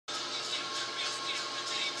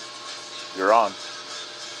You're on.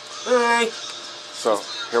 Hi. So,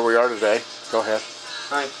 here we are today. Go ahead.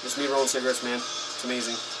 Hi, it's me rolling cigarettes, man. It's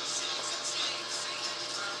amazing.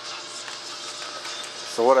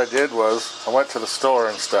 So what I did was, I went to the store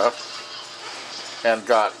and stuff, and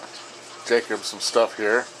got Jacob some stuff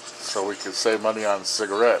here, so we could save money on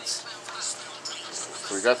cigarettes.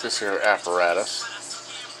 So we got this here apparatus,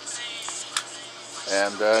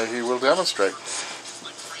 and he will demonstrate.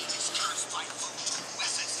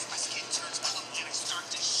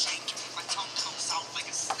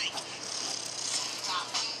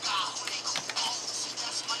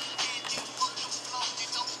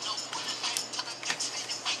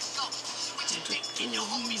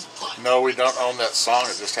 No, we don't own that song.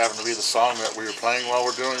 It just happened to be the song that we were playing while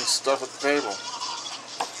we're doing stuff at the table.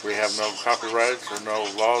 We have no copyrights or no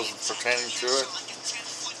laws pertaining to it.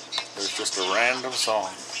 It's just a random song.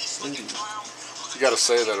 Indeed. You gotta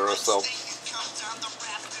say that or else they'll,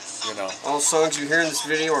 you know. All songs you hear in this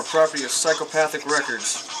video are property of Psychopathic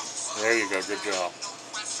Records. There you go, good job.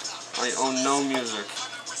 I own no music.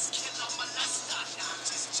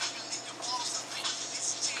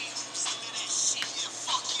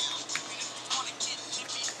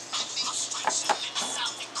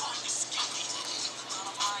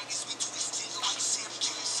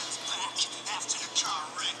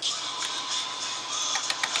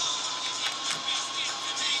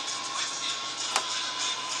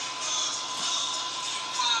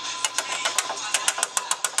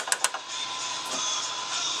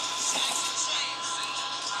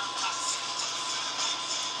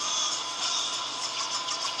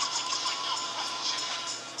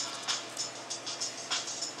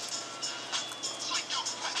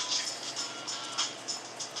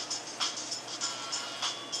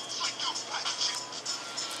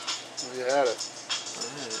 You had it. I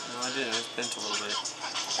had it. No, I didn't. It's bent a little bit.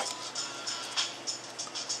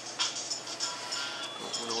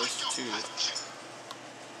 Don't want to waste a tube.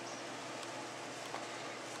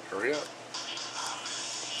 Hurry up.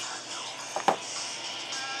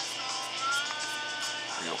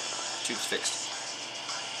 There you go. Tube's fixed.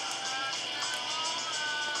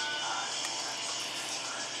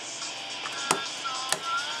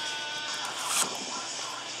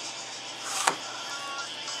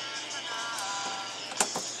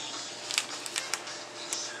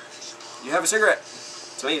 You have a cigarette.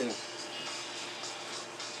 It's amazing.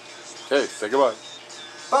 Okay, say goodbye.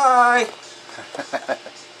 Bye!